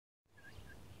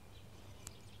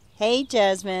Hey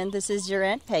Jasmine, this is your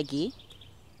Aunt Peggy.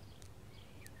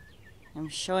 I'm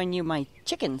showing you my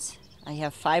chickens. I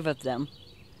have 5 of them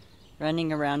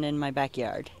running around in my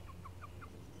backyard.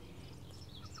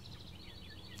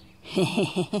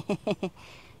 She's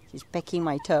pecking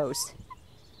my toes.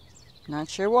 Not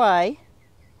sure why.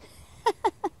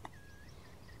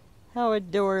 How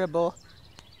adorable.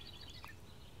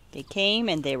 They came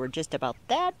and they were just about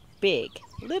that big.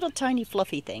 Little tiny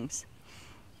fluffy things.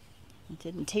 It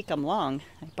didn't take them long.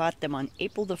 I bought them on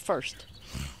April the 1st.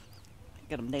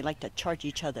 Look at them, they like to charge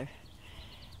each other.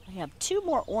 I have 2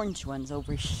 more orange ones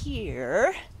over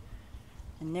here.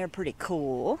 And they're pretty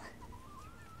cool.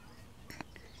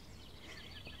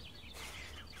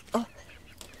 Oh.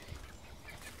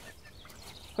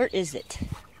 Where is it?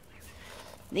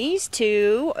 These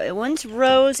 2, one's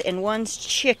Rose and one's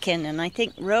Chicken. And I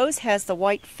think Rose has the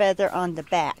white feather on the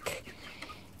back.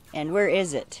 And where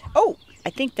is it? Oh! I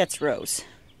think that's Rose.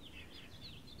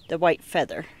 The white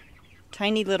feather.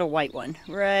 Tiny little white one.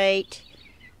 Right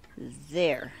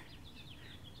there.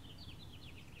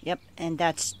 Yep, and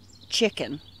that's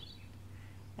Chicken.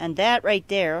 And that right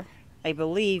there, I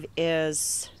believe,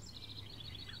 is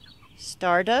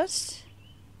Stardust,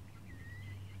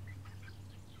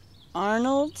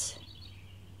 Arnold,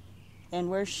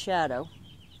 and where's Shadow?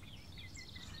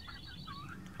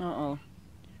 Uh-oh.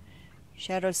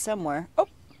 Shadow's somewhere. Oh!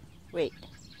 Wait,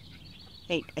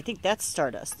 I think that's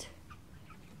Stardust.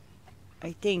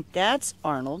 I think that's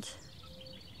Arnold.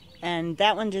 And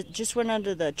that one just went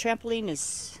under the trampoline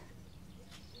is...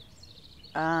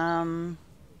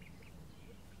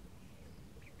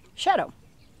 Shadow.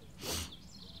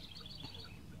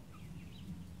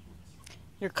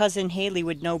 Your cousin Haley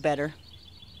would know better.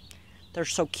 They're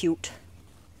so cute.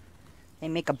 They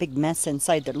make a big mess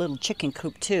inside their little chicken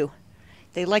coop too.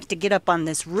 They like to get up on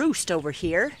this roost over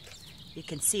here. You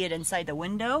can see it inside the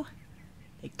window.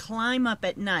 They climb up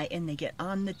at night and they get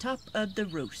on the top of the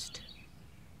roost.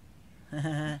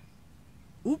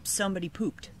 Oops, somebody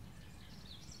pooped.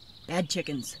 Bad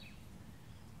chickens.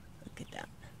 Look at that.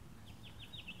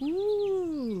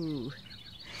 Ooh.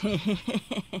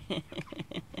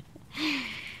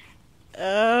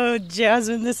 Oh,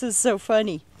 Jasmine, this is so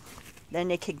funny. Then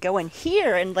they could go in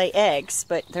here and lay eggs,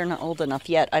 but they're not old enough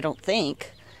yet, I don't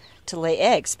think, to lay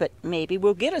eggs, but maybe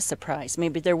we'll get a surprise.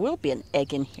 Maybe there will be an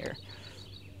egg in here.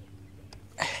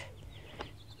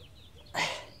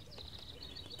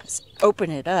 Let's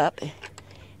open it up.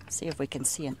 See if we can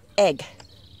see an egg.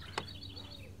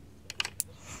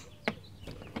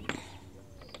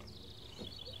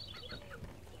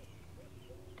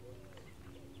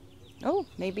 Oh,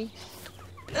 maybe.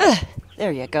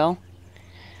 There you go.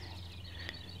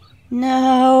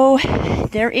 No,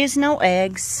 there is no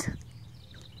eggs.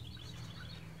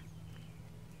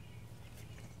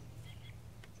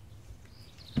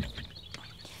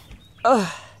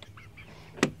 Oh,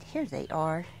 here they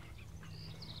are.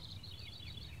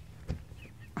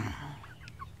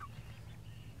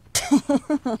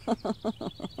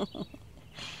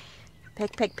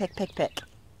 Peck, peck, peck, peck, peck.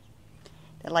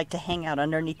 They like to hang out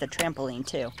underneath the trampoline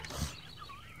too.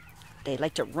 They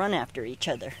like to run after each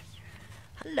other.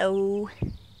 Hello.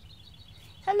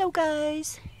 Hello,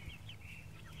 guys.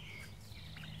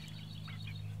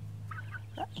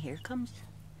 Oh, here comes.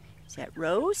 Is that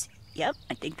Rose? Yep,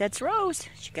 I think that's Rose.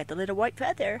 She got the little white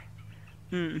feather.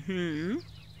 Mm-hmm.